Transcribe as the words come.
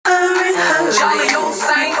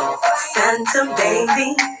Santa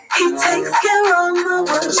baby, he takes care of my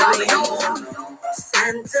worries.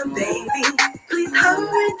 Santa baby, please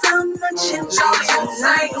hurry down my chimney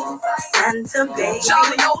tonight. Santa baby,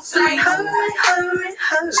 please hurry.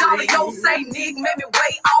 Charlie O say, Nick made me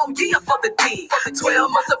wait all year for the D.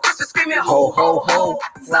 12 months of Christmas screaming ho ho ho.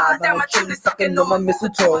 Slide down my chimney sucking on my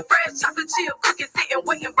mistletoe. Fresh chocolate chip cookies sitting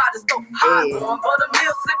waiting by the stove. Hot warm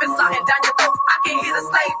buttermilk slipping sliding down your throat. I can hear the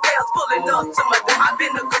sleigh bells pulling up to my door. I've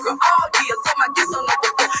been a girl all year, so my gifts on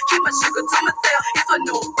overflow. Keep my sugar to myself. It's for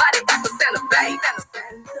nobody else but Santa baby.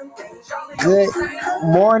 Good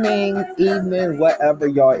morning, evening, whatever,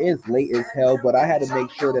 y'all. It's late as hell, but I had to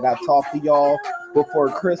make sure that I talk to y'all before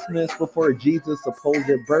Christmas, before Jesus' supposed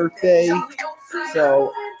birthday.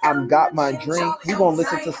 So I'm got my drink. We're gonna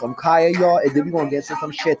listen to some Kaya, y'all, and then we're gonna get to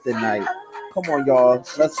some shit tonight. Come on, y'all.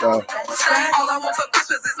 Let's go. All I want for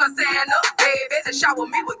Christmas is my Santa, baby, to shower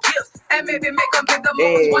me with gifts and maybe make them make the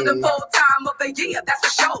most wonderful time of the year. That's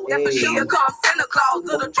for sure. That's for sure. Here comes Santa Claus,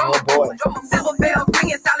 little drummer boy. Silver bell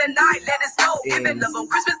ringing, silent night, let it snow. Giving love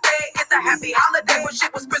on Christmas Day. It's a happy holiday, but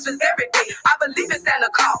shit was Christmas every day. I believe in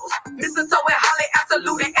Santa Claus. Mistletoe and holly,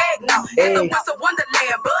 absolute eggnog. It's a once a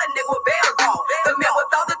wonderland, bud nigga with bells on. The man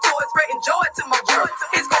with all the toys, spreading joy to my world.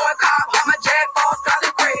 It's going cob, how my Jack Falls,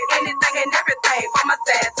 Scarlet Gray, anything and everything for my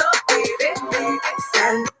Santa, baby.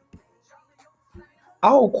 I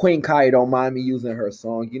hope Queen Kaya don't mind me using her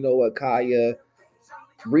song. You know what, Kaya?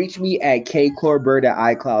 Reach me at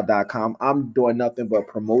kclorbird@icloud.com. I'm doing nothing but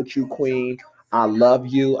promote you, Queen. I love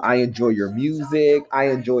you. I enjoy your music. I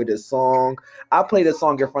enjoy this song. I played this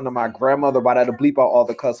song in front of my grandmother, but I had to bleep out all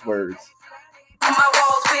the cuss words. My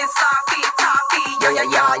walls with socky, tocky, yeah. What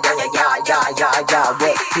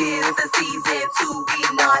is the season to be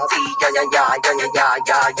naughty, yeah.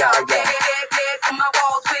 My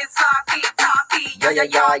walls with socky, tocky, yeah.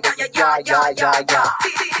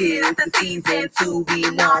 Tis the season to be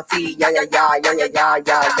naughty, yeah.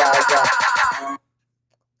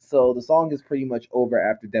 So the song is pretty much over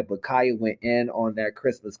after that, but Kaya went in on that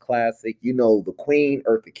Christmas classic. You know, the Queen,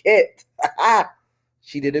 Eartha Kitt.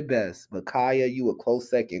 She did it best. But Kaya, you a close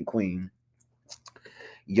second, Queen.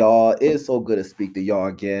 Y'all, it's so good to speak to y'all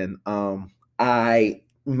again. I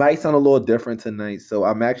might sound a little different tonight, so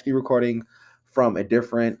I'm actually recording from a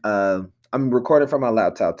different I'm recording from my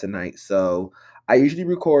laptop tonight. So I usually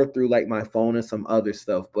record through like my phone and some other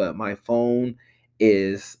stuff, but my phone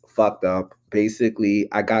is fucked up. Basically,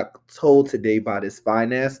 I got told today by this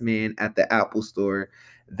fine ass man at the Apple store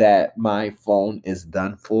that my phone is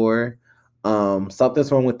done for.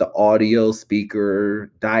 Something's wrong with the audio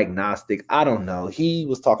speaker diagnostic. I don't know. He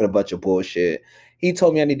was talking a bunch of bullshit. He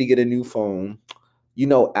told me I need to get a new phone. You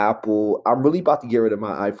know, Apple, I'm really about to get rid of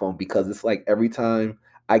my iPhone because it's like every time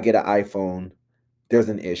I get an iPhone, there's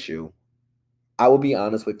an issue. I will be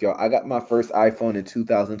honest with y'all. I got my first iPhone in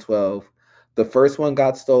 2012. The first one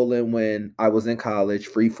got stolen when I was in college.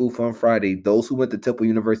 Free Food Fun Friday. Those who went to Temple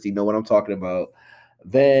University know what I'm talking about.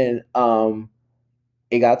 Then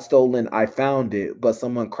it got stolen. I found it, but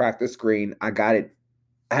someone cracked the screen. I got it.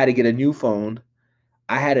 I had to get a new phone.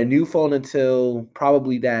 I had a new phone until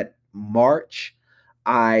probably that March.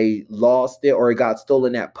 I lost it or it got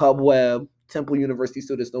stolen at PubWeb. Temple University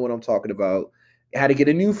students know what I'm talking about. I had to get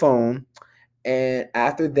a new phone. And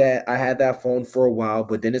after that, I had that phone for a while,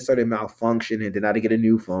 but then it started malfunctioning. Then I had to get a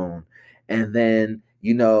new phone. And then,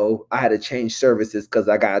 you know, I had to change services because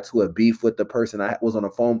I got to a beef with the person I was on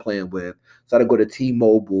a phone plan with. So I had to go to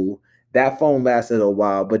T-Mobile. That phone lasted a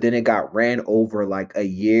while, but then it got ran over like a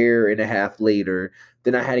year and a half later.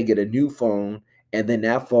 Then I had to get a new phone. And then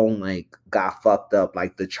that phone like got fucked up.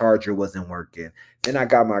 Like the charger wasn't working. Then I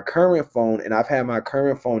got my current phone, and I've had my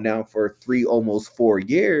current phone now for almost 4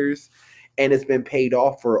 years. And it's been paid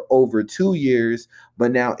off for over 2 years,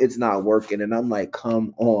 but now it's not working. And I'm like,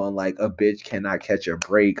 come on, like a bitch cannot catch a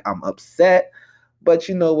break. I'm upset, but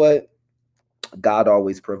you know what? God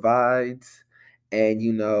always provides. And,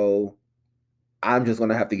 you know, I'm just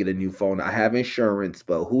going to have to get a new phone. I have insurance,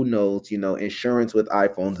 but who knows? You know, insurance with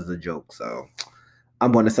iPhones is a joke. So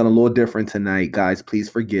I'm going to sound a little different tonight, guys. Please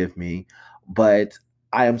forgive me. But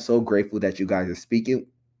I am so grateful that you guys are speaking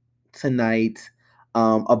tonight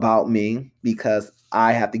about me, because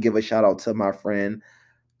I have to give a shout out to my friend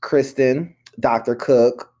Kristen, Dr.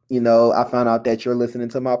 Cook. You know, I found out that you're listening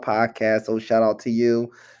to my podcast, so shout out to you.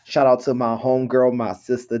 Shout out to my homegirl, my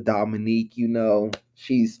sister Dominique. You know,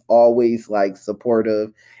 she's always like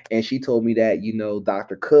supportive, and she told me that, you know,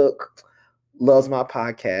 Dr. Cook loves my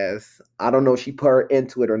podcast. I don't know if she put her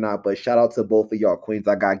into it or not, but shout out to both of y'all queens.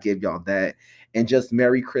 I gotta give y'all that. And just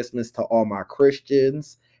Merry Christmas to all my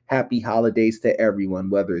Christians. Happy holidays to everyone,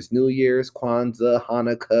 whether it's New Year's, Kwanzaa,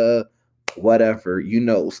 Hanukkah, whatever,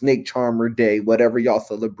 Snake Charmer Day, whatever y'all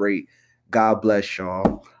celebrate. God bless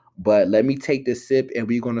y'all. But let me take this sip and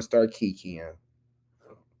we're going to start kikiing.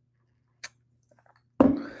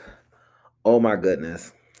 Oh my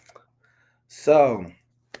goodness. So,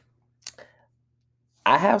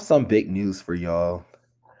 I have some big news for y'all.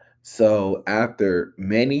 So, after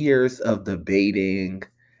many years of debating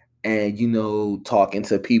and, talking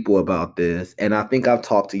to people about this, and I think I've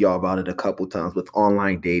talked to y'all about it a couple times with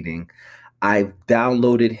online dating, I've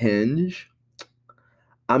downloaded Hinge.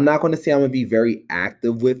 I'm not going to say I'm going to be very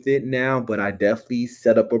active with it now, but I definitely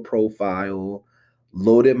set up a profile,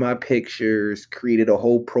 loaded my pictures, created a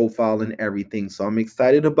whole profile and everything. So I'm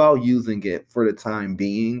excited about using it for the time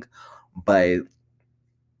being, but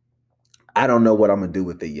I don't know what I'm going to do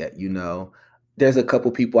with it yet, There's a couple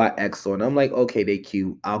people I X on. I'm like, okay, they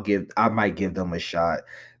cute. I might give them a shot.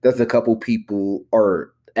 There's a couple people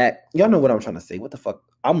y'all know what I'm trying to say. What the fuck?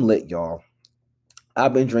 I'm lit, y'all.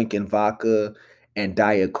 I've been drinking vodka and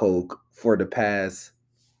Diet Coke for the past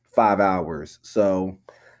 5 hours. So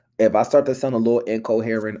if I start to sound a little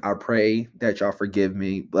incoherent, I pray that y'all forgive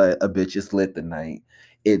me, but a bitch is lit tonight.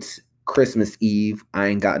 It's Christmas Eve. I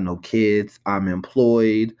ain't got no kids. I'm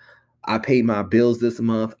employed. I paid my bills this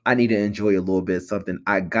month. I need to enjoy a little bit something.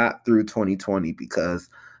 I got through 2020 because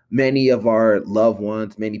many of our loved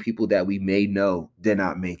ones, many people that we may know did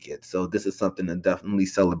not make it. So this is something to definitely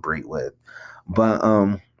celebrate with. But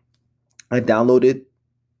I downloaded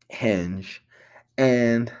Hinge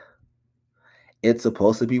and it's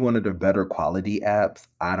supposed to be one of the better quality apps.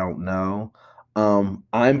 I don't know.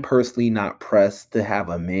 I'm personally not pressed to have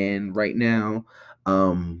a man right now.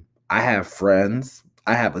 I have friends.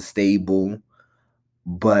 I have a stable,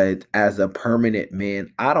 but as a permanent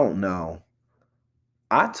man, I don't know.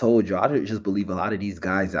 I told you, I just believe a lot of these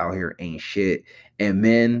guys out here ain't shit. And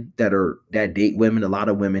men that date women, a lot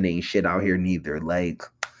of women ain't shit out here neither. Like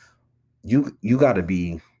you gotta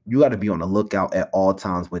be on the lookout at all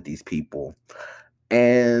times with these people.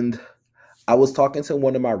 And I was talking to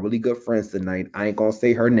one of my really good friends tonight. I ain't gonna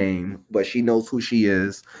say her name, but she knows who she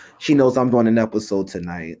is. She knows I'm doing an episode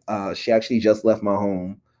tonight. She actually just left my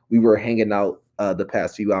home. We were hanging out the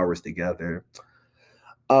past few hours together.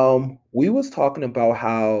 We was talking about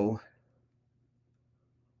how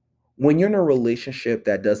when you're in a relationship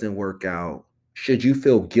that doesn't work out, should you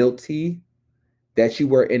feel guilty that you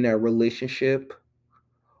were in that relationship,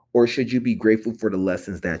 or should you be grateful for the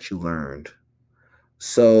lessons that you learned?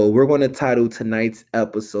 So we're going to title tonight's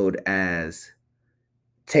episode as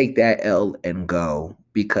Take That L and Go,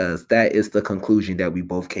 because that is the conclusion that we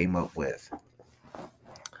both came up with.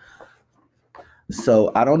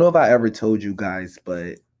 So I don't know if I ever told you guys,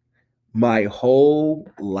 but my whole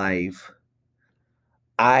life,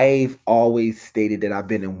 I've always stated that I've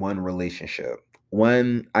been in one relationship.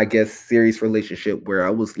 One, I guess, serious relationship where I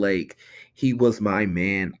was like, he was my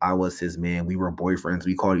man, I was his man. We were boyfriends.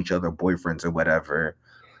 We called each other boyfriends or whatever.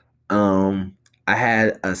 I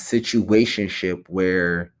had a situationship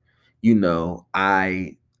where,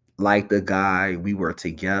 I liked the guy. We were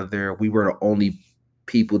together. We were the only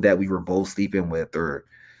people that we were both sleeping with, or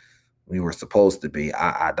we were supposed to be.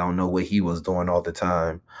 I don't know what he was doing all the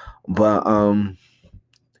time, but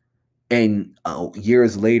and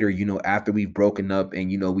years later, after we've broken up and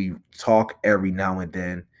we talk every now and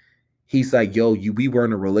then, he's like, yo, we were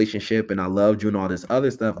in a relationship and I loved you and all this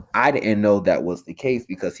other stuff. I didn't know that was the case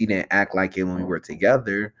because he didn't act like it when we were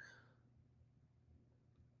together.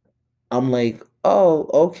 I'm like, oh,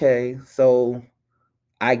 okay. So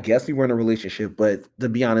I guess we were in a relationship, but to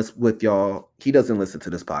be honest with y'all, he doesn't listen to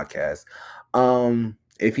this podcast.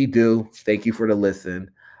 If he do, thank you for the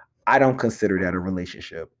listen. I don't consider that a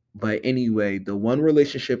relationship. But anyway, the one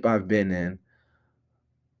relationship I've been in,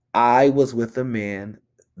 I was with a man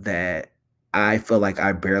that I feel like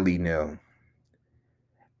I barely knew.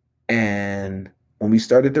 And when we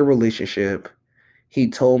started the relationship, he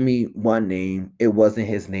told me one name. It wasn't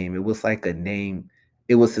his name. It was like a name.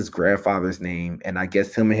 It was his grandfather's name. And I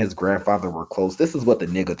guess him and his grandfather were close. This is what the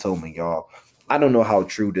nigga told me, y'all. I don't know how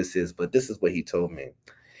true this is, but this is what he told me.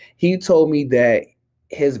 He told me that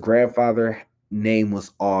his grandfather name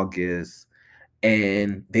was August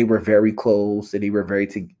and they were very close and they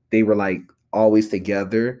were like always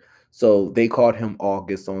together. So they called him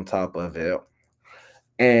August on top of it.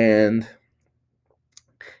 And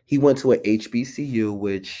he went to a HBCU,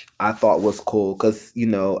 which I thought was cool because,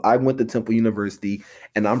 I went to Temple University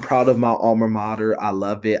and I'm proud of my alma mater. I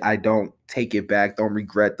love it. I don't take it back. Don't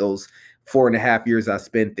regret those 4.5 years I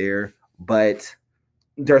spent there. But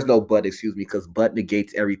there's no but, excuse me, because but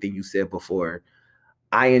negates everything you said before.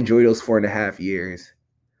 I enjoyed those 4.5 years.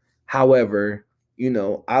 However,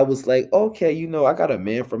 I was like, okay, I got a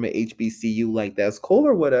man from an HBCU, like that's cool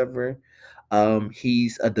or whatever.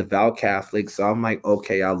 He's a devout Catholic, so I'm like,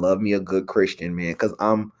 okay, I love me a good Christian man because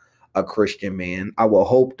I'm a Christian man. I will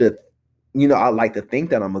hope that, I like to think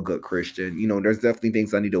that I'm a good Christian. There's definitely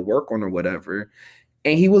things I need to work on or whatever.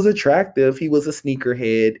 And he was attractive. He was a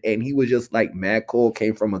sneakerhead, and he was just like mad cool.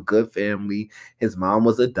 Came from a good family. His mom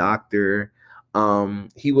was a doctor.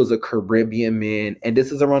 He was a Caribbean man, and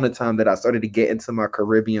this is around the time that I started to get into my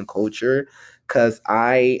Caribbean culture, because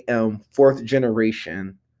I am fourth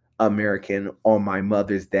generation American on my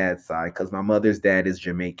mother's dad's side, because my mother's dad is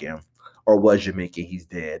Jamaican, or was Jamaican. He's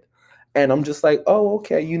dead. And I'm just like, oh,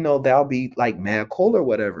 okay, that'll be like mad cool or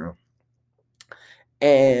whatever.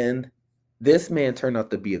 And this man turned out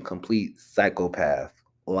to be a complete psychopath.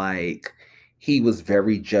 Like, he was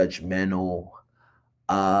very judgmental.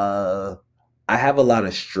 Uh I have a lot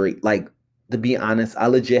of straight, like, to be honest, I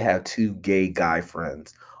legit have two gay guy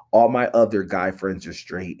friends. All my other guy friends are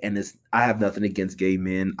straight, and I have nothing against gay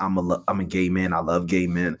men. I'm a gay man. I love gay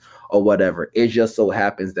men or whatever. It just so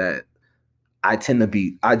happens that I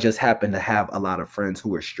just happen to have a lot of friends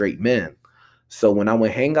who are straight men. So when I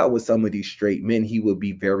would hang out with some of these straight men, he would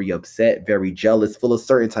be very upset, very jealous, feel a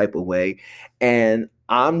certain type of way. And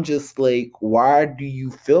I'm just like, why do you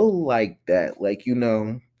feel like that? Like,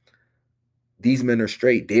 these men are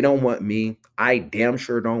straight. They don't want me. I damn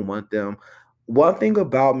sure don't want them. One thing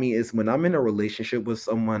about me is when I'm in a relationship with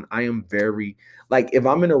someone, I am very, like, if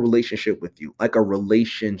I'm in a relationship with you, like a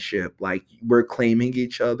relationship, like we're claiming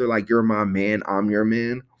each other, like you're my man, I'm your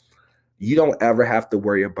man, you don't ever have to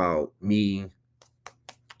worry about me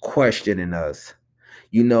questioning us,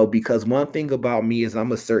 because one thing about me is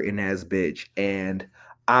I'm a certain ass bitch, and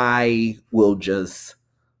I will just,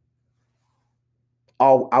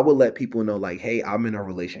 I will let people know, like, hey, I'm in a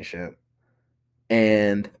relationship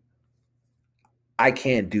and I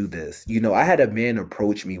can't do this. I had a man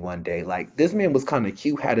approach me one day. Like, this man was kind of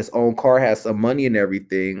cute, had his own car, had some money and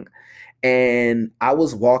everything. And I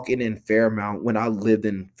was walking in Fairmount when I lived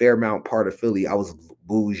in Fairmount part of Philly. I was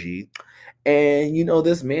bougie. And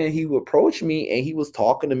this man, he would approach me and he was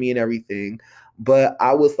talking to me and everything. But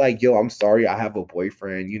I was like, yo, I'm sorry, I have a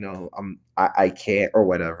boyfriend, I can't or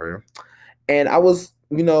whatever. And I was,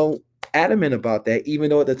 adamant about that, even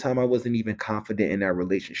though at the time I wasn't even confident in that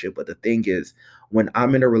relationship. But the thing is, when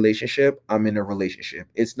I'm in a relationship, I'm in a relationship.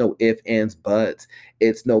 It's no ifs, ands, buts.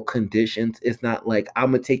 It's no conditions. It's not like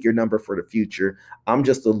I'm gonna take your number for the future. I'm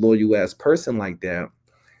just a loyal ass person like that.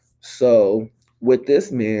 So with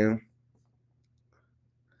this man,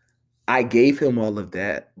 I gave him all of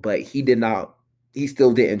that, but he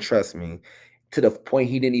still didn't trust me, to the point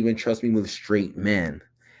he didn't even trust me with straight men.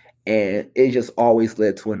 And it just always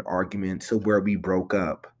led to an argument to where we broke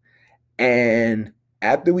up. And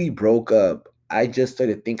after we broke up, I just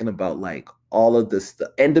started thinking about like all of this stuff.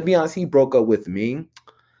 And to be honest, he broke up with me.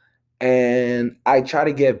 And I tried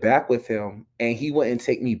to get back with him and he wouldn't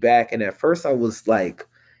take me back. And at first I was like,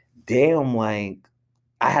 damn, like,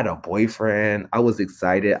 I had a boyfriend. I was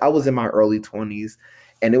excited. I was in my early 20s,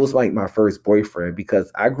 and it was like my first boyfriend,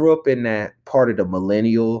 because I grew up in that part of the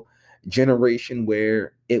millennial generation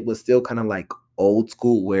where it was still kind of like old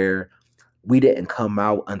school, where we didn't come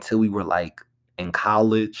out until we were like in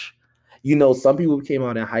college. Some people came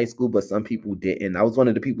out in high school, but some people didn't. I was one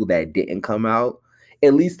of the people that didn't come out,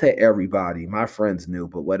 at least to everybody. My friends knew,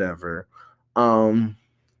 but whatever. Um,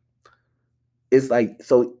 it's like,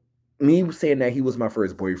 so me saying that he was my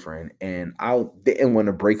first boyfriend, and I didn't want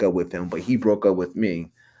to break up with him, but he broke up with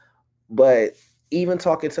me. But even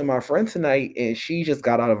talking to my friend tonight, and she just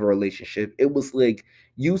got out of a relationship, it was like,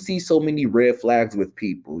 you see so many red flags with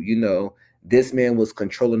people. This man was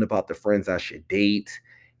controlling about the friends I should date.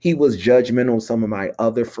 He was judgmental on some of my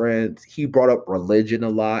other friends. He brought up religion a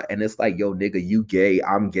lot, and it's like, yo, nigga, you gay,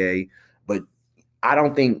 I'm gay. But I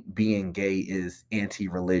don't think being gay is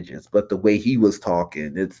anti-religious, but the way he was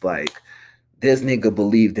talking, it's like, this nigga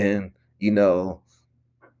believed in,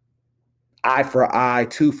 eye for eye,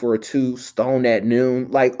 two for a two, stone at noon,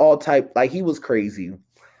 like all type, like he was crazy.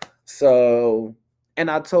 So, and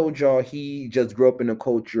I told y'all he just grew up in a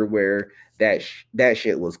culture where that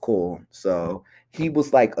shit was cool. So he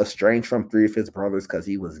was like estranged from three of his brothers because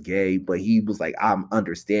he was gay, but he was like, I'm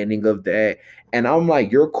understanding of that. And I'm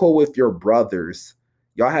like, you're cool with your brothers.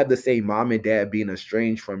 Y'all have the same mom and dad being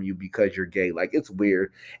estranged from you because you're gay. Like, it's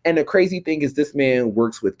weird. And the crazy thing is, this man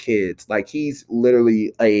works with kids. Like, he's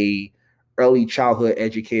literally a early childhood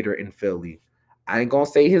educator in Philly. I ain't gonna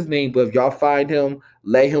say his name, but if y'all find him,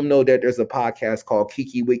 let him know that there's a podcast called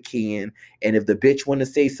Kiki with Ken. And if the bitch want to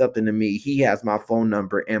say something to me, he has my phone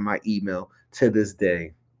number and my email to this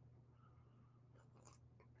day.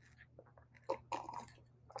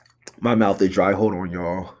 My mouth is dry. Hold on,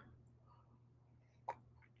 y'all.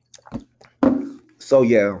 So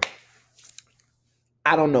yeah,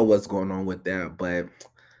 I don't know what's going on with that, but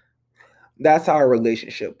that's how our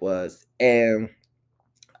relationship was. And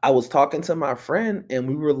I was talking to my friend and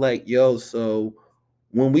we were like, yo, so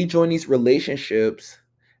when we join these relationships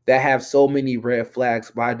that have so many red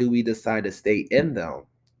flags, why do we decide to stay in them?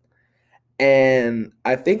 And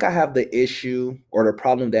I think I have the issue or the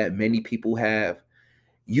problem that many people have.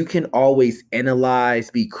 You can always analyze,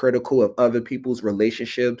 be critical of other people's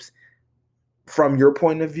relationships from your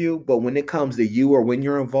point of view, but when it comes to you or when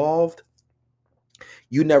you're involved,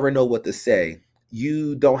 you never know what to say.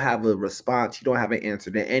 You don't have a response, you don't have an answer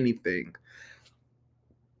to anything.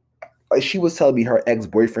 Like she was telling me her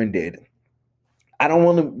ex-boyfriend did. I don't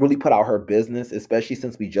want to really put out her business, especially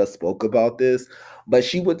since we just spoke about this, but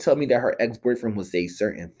she would tell me that her ex-boyfriend would say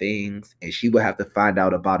certain things and she would have to find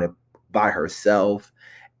out about it by herself.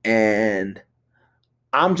 And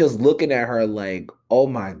I'm just looking at her like, oh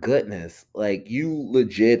my goodness, like you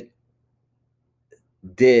legit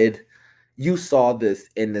you saw this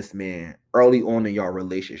in this man early on in your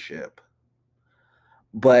relationship.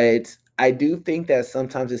 But I do think that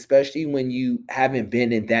sometimes, especially when you haven't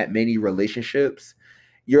been in that many relationships,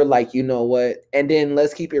 you're like, you know what? And then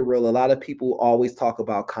let's keep it real. A lot of people always talk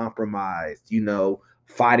about compromise,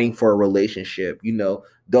 fighting for a relationship,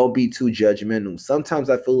 don't be too judgmental. Sometimes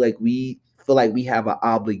I feel like we have an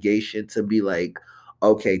obligation to be like,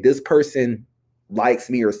 okay, this person likes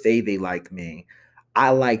me or say they like me.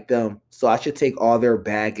 I like them. So I should take all their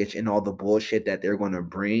baggage and all the bullshit that they're going to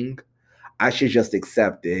bring. I should just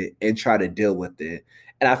accept it and try to deal with it.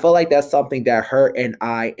 And I feel like that's something that her and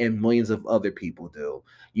I and millions of other people do.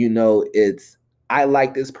 It's I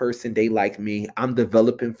like this person, they like me. I'm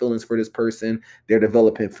developing feelings for this person, they're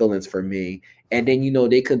developing feelings for me. And then,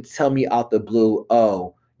 they could tell me out the blue,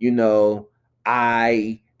 oh,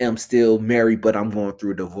 I am still married, but I'm going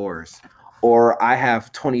through a divorce. Or I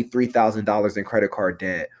have $23,000 in credit card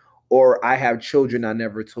debt. Or I have children I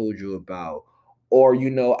never told you about, or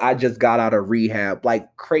I just got out of rehab, like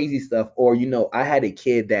crazy stuff, or I had a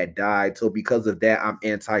kid that died, so because of that I'm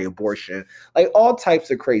anti-abortion, like all types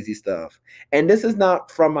of crazy stuff. And this is not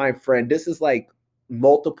from my friend, this is like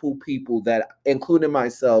multiple people that, including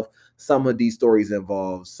myself, some of these stories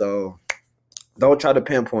involve. So don't try to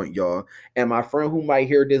pinpoint, y'all. And my friend who might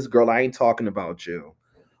hear this, girl, I ain't talking about you.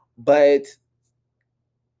 But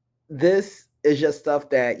this is just stuff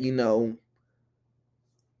that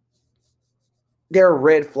there are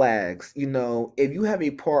red flags. If you have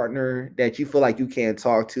a partner that you feel like you can't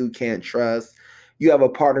talk to, can't trust, you have a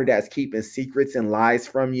partner that's keeping secrets and lies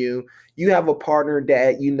from you, you have a partner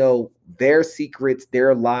that, their secrets,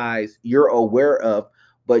 their lies, you're aware of,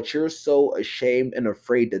 but you're so ashamed and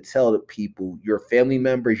afraid to tell the people, your family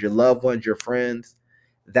members, your loved ones, your friends,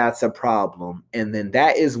 that's a problem. And then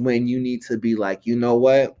that is when you need to be like, you know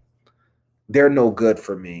what? They're no good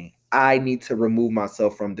for me. I need to remove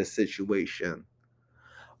myself from this situation.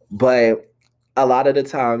 But a lot of the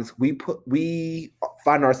times we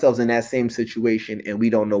find ourselves in that same situation and we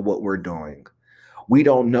don't know what we're doing. We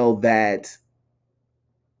don't know that,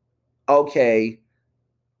 okay,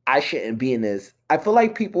 I shouldn't be in this. I feel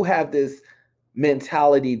like people have this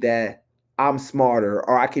mentality that I'm smarter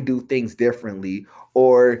or I could do things differently,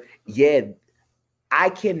 or yeah, I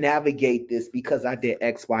can navigate this because I did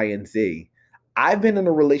X, Y, and Z. I've been in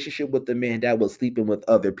a relationship with a man that was sleeping with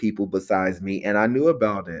other people besides me, and I knew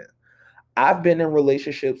about it. I've been in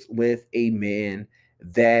relationships with a man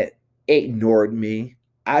that ignored me.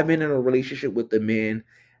 I've been in a relationship with a man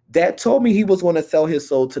that told me he was going to sell his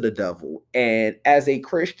soul to the devil. And as a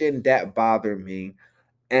Christian, that bothered me.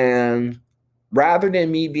 And rather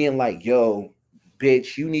than me being like, yo,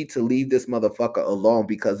 bitch, you need to leave this motherfucker alone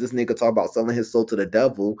because this nigga talk about selling his soul to the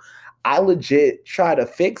devil, I legit try to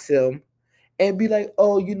fix him and be like,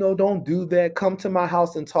 oh, don't do that. Come to my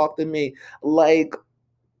house and talk to me. Like,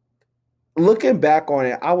 looking back on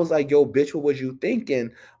it, I was like, yo, bitch, what was you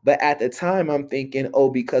thinking? But at the time, I'm thinking,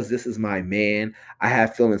 oh, because this is my man, I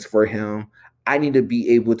have feelings for him. I need to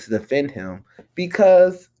be able to defend him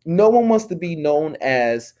because no one wants to be known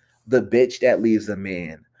as the bitch that leaves a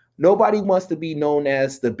man. Nobody wants to be known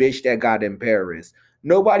as the bitch that got embarrassed.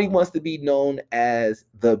 Nobody wants to be known as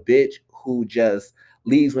the bitch who just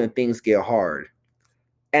leaves when things get hard.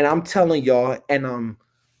 And I'm telling y'all, and I'm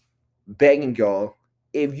begging y'all,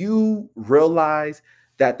 if you realize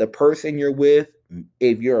that the person you're with,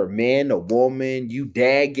 if you're a man, a woman, you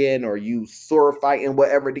dagging or you sword fighting,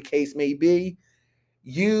 whatever the case may be,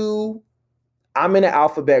 I'm in an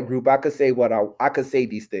alphabet group. I could say I could say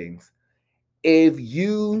these things. If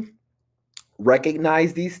you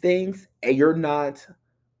recognize these things and you're not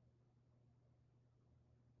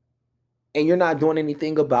doing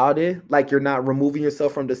anything about it, like you're not removing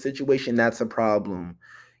yourself from the situation, that's a problem.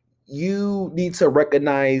 You need to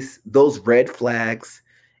recognize those red flags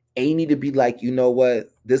and you need to be like, you know what?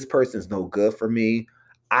 This person's no good for me.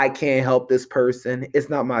 I can't help this person. It's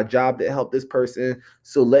not my job to help this person.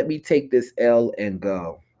 So let me take this L and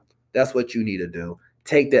go. That's what you need to do.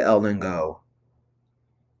 Take the L and go.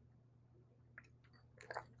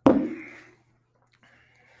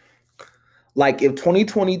 Like if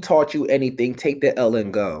 2020 taught you anything, take the L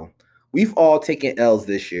and go. We've all taken L's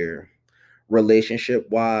this year. Relationship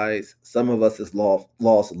wise, some of us has lost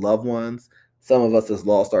loved ones. Some of us has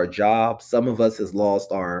lost our jobs. Some of us has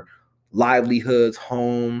lost our livelihoods,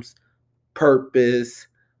 homes, purpose,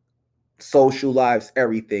 social lives,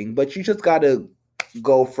 everything. But you just got to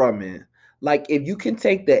go from it. Like if you can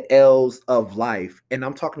take the L's of life, and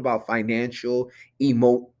I'm talking about financial,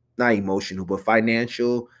 not emotional, but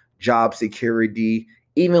financial, job security,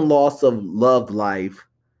 even loss of loved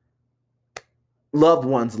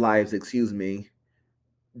ones' lives, excuse me.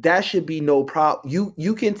 That should be no problem.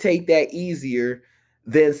 You can take that easier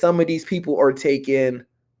than some of these people are taking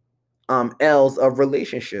L's of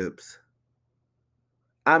relationships.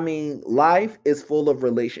 I mean, life is full of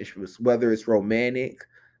relationships, whether it's romantic,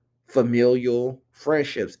 familial,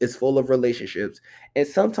 friendships. It's full of relationships. And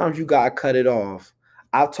sometimes you got to cut it off.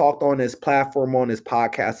 I've talked on this platform, on this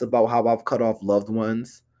podcast, about how I've cut off loved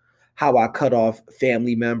ones, how I cut off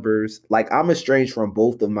family members. Like I'm estranged from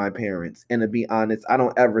both of my parents. And to be honest, I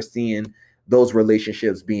don't ever see those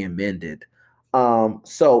relationships being mended.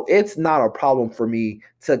 So it's not a problem for me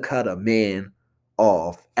to cut a man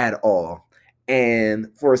off at all. And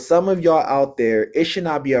for some of y'all out there, it should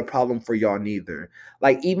not be a problem for y'all neither.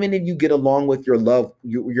 Like even if you get along with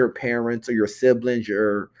your parents or your siblings,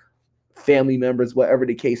 your family members, whatever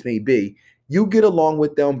the case may be, you get along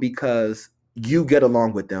with them because you get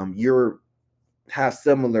along with them. You have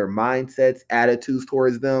similar mindsets, attitudes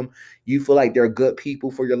towards them. You feel like they're good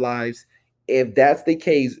people for your lives. If that's the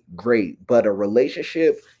case, great. But a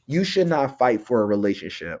relationship, you should not fight for a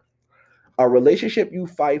relationship. A relationship you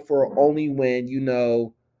fight for only when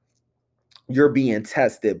you're being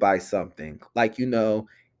tested by something. Like,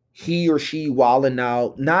 he or she wilding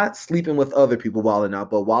out, not sleeping with other people wilding out,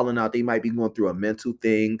 but wilding out, they might be going through a mental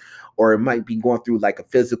thing, or it might be going through like a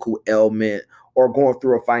physical ailment, or going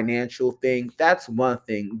through a financial thing. That's one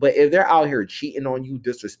thing. But if they're out here cheating on you,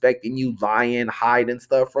 disrespecting you, lying, hiding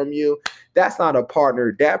stuff from you, that's not a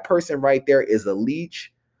partner. That person right there is a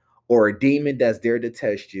leech or a demon that's there to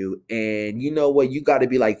test you. And you know what? You got to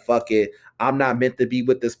be like, fuck it. I'm not meant to be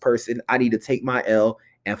with this person. I need to take my L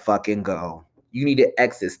and fucking go. You need to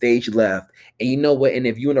exit stage left. And you know what? And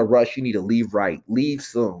if you're in a rush, you need to leave right. Leave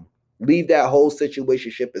soon. Leave that whole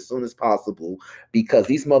situationship as soon as possible, because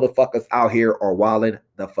these motherfuckers out here are wilding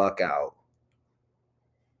the fuck out.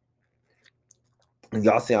 And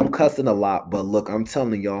y'all say I'm cussing a lot, but look, I'm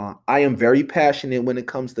telling y'all, I am very passionate when it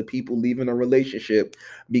comes to people leaving a relationship,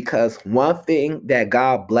 because one thing that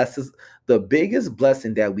God blesses, the biggest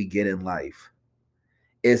blessing that we get in life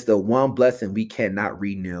is the one blessing we cannot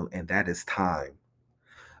renew, and that is time.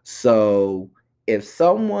 So if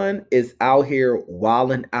someone is out here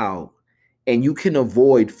wilding out and you can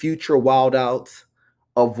avoid future wild outs,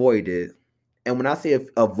 avoid it. And when I say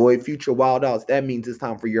avoid future wild outs, that means it's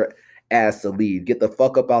time for your ass to leave. Get the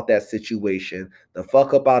fuck up out that situation, the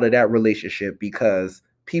fuck up out of that relationship, because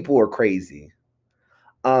people are crazy.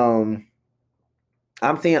 I'm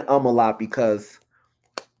saying a lot because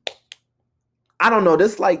I don't know,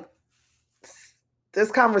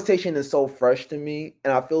 this conversation is so fresh to me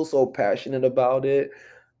and I feel so passionate about it.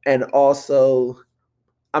 And also,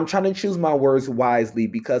 I'm trying to choose my words wisely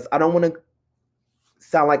because I don't want to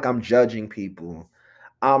sound like I'm judging people.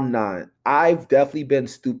 I'm not. I've definitely been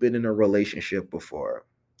stupid in a relationship before.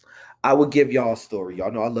 I would give y'all a story.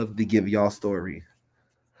 Y'all know I love to give y'all a story.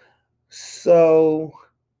 So,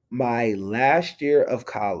 my last year of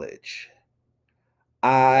college,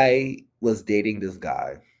 I was dating this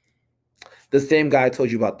guy. The same guy I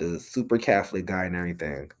told you about, the super Catholic guy and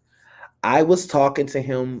everything. I was talking to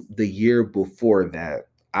him the year before that.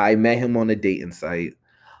 I met him on a dating site.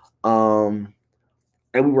 And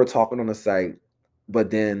we were talking on the site,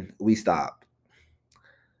 but then we stopped.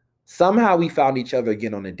 Somehow we found each other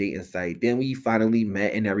again on a dating site. Then we finally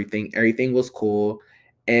met and everything. Everything was cool.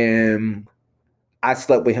 And I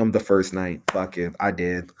slept with him the first night. Fuck it, I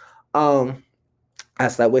did. I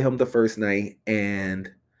slept with him the first night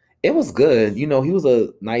and it was good. He was a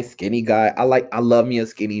nice skinny guy. I love me a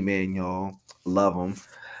skinny man, y'all. Love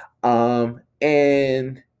him.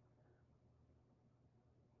 And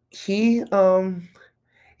he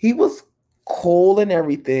was cool and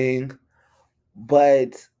everything,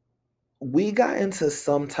 but we got into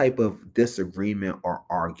some type of disagreement or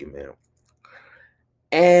argument.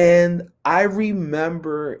 And I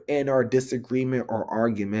remember in our disagreement or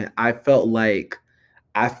argument, I felt like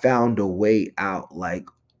I found a way out. Like,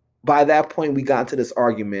 by that point, we got into this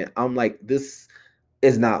argument. I'm like, this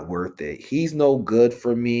is not worth it. He's no good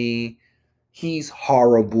for me. He's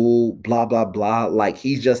horrible, blah, blah, blah. Like,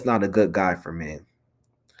 he's just not a good guy for me.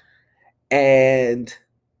 And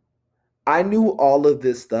I knew all of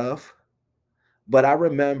this stuff, but I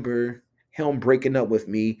remember him breaking up with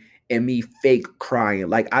me and me fake crying.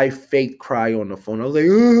 Like, I fake cry on the phone. I was like,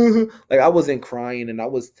 ugh. Like, I wasn't crying, and I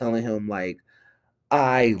was telling him like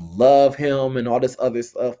I love him and all this other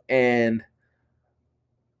stuff. And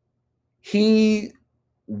he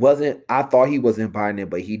wasn't, I thought he wasn't buying it,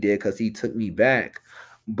 but he did, because he took me back.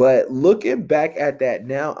 But looking back at that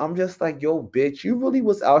now, I'm just like, yo, bitch, you really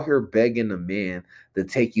was out here begging a man to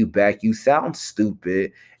take you back. You sound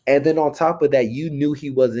stupid. And then on top of that, you knew he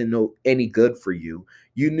wasn't any good for you.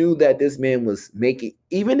 You knew that this man was making,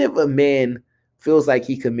 even if a man feels like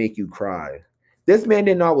he could make you cry, this man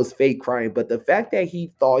didn't know I was fake crying. But the fact that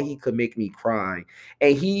he thought he could make me cry,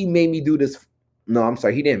 and he made me do this. No, I'm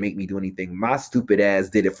sorry, he didn't make me do anything. My stupid ass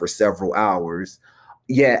did it for several hours.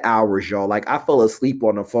 Yeah, hours, y'all. Like, I fell asleep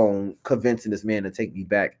on the phone convincing this man to take me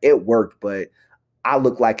back. It worked, but I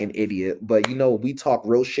look like an idiot. But you know, we talk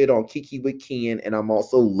real shit on Kiki with Ken, and I'm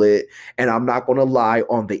also lit. And I'm not gonna lie,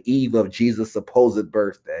 on the eve of Jesus' supposed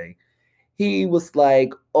birthday, he was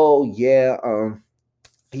like, oh yeah,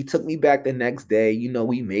 he took me back the next day. You know,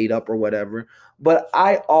 we made up or whatever. But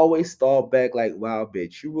I always thought back like, wow,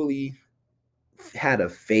 bitch, you really had a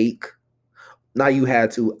fake. Now you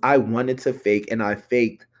had to. I wanted to fake, and I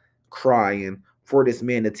faked crying for this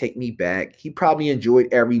man to take me back. He probably enjoyed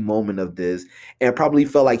every moment of this and probably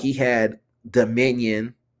felt like he had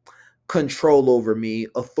dominion, control over me,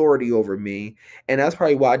 authority over me. And that's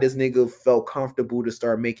probably why this nigga felt comfortable to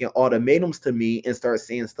start making ultimatums to me and start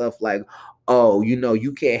saying stuff like, oh, you know,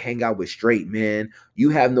 you can't hang out with straight men. You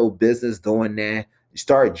have no business doing that.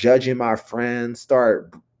 Start judging my friends,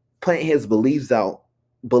 start putting his beliefs, out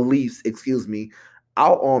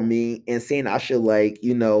on me, and saying I should, like,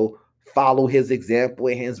 you know, follow his example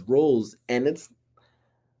and his rules. And it's,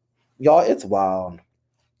 y'all, it's wild.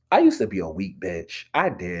 I used to be a weak bitch. I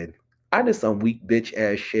did. I did some weak bitch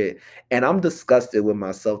ass shit. And I'm disgusted with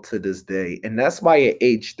myself to this day. And that's why at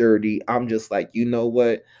age 30, I'm just like, you know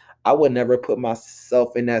what? I would never put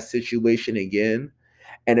myself in that situation again.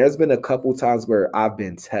 And there's been a couple times where I've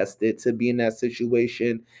been tested to be in that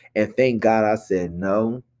situation. And thank God I said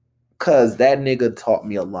no. Cause that nigga taught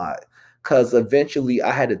me a lot. Cause eventually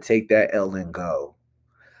I had to take that L and go.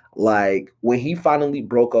 Like, when he finally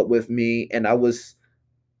broke up with me and I was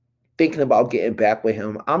thinking about getting back with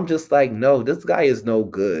him, I'm just like, no, this guy is no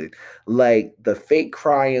good. Like, the fake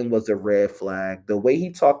crying was a red flag. The way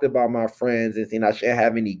he talked about my friends and saying I shouldn't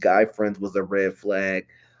have any guy friends was a red flag.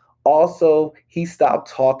 Also, he stopped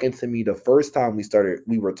talking to me the first time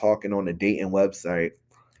we were talking on a dating website,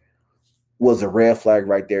 was a red flag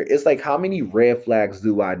right there. It's like, how many red flags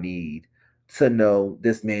do I need to know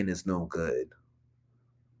this man is no good?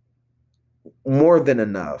 More than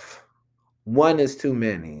enough. One is too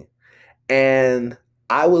many. And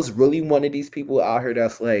I was really one of these people out here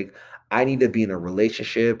that's like, I need to be in a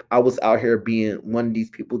relationship. I was out here being one of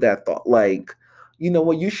these people that thought, like, you know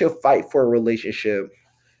what, you should fight for a relationship.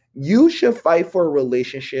 You should fight for a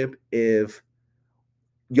relationship if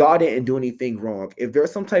y'all didn't do anything wrong. If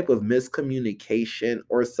there's some type of miscommunication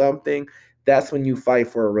or something, that's when you fight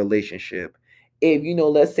for a relationship. If, you know,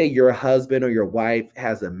 let's say your husband or your wife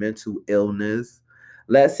has a mental illness,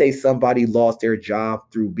 let's say somebody lost their job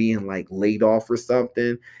through being like laid off or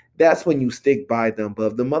something, that's when you stick by them. But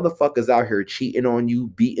if the motherfuckers out here cheating on you,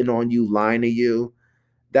 beating on you, lying to you,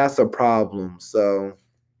 that's a problem. So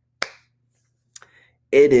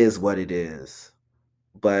it is what it is.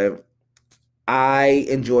 But I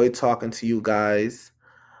enjoy talking to you guys.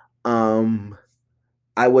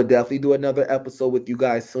 I would definitely do another episode with you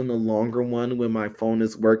guys soon, a longer one when my phone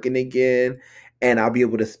is working again and I'll be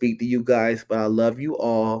able to speak to you guys. But I love you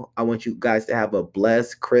all. I want you guys to have a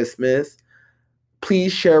blessed Christmas.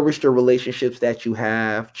 Please cherish the relationships that you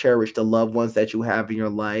have, cherish the loved ones that you have in your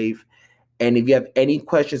life. And if you have any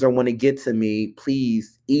questions or want to get to me,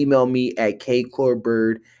 please email me at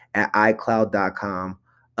kclorbird@icloud.com.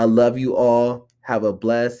 I love you all. Have a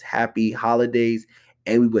blessed, happy holidays.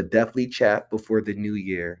 And we will definitely chat before the new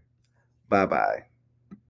year. Bye-bye.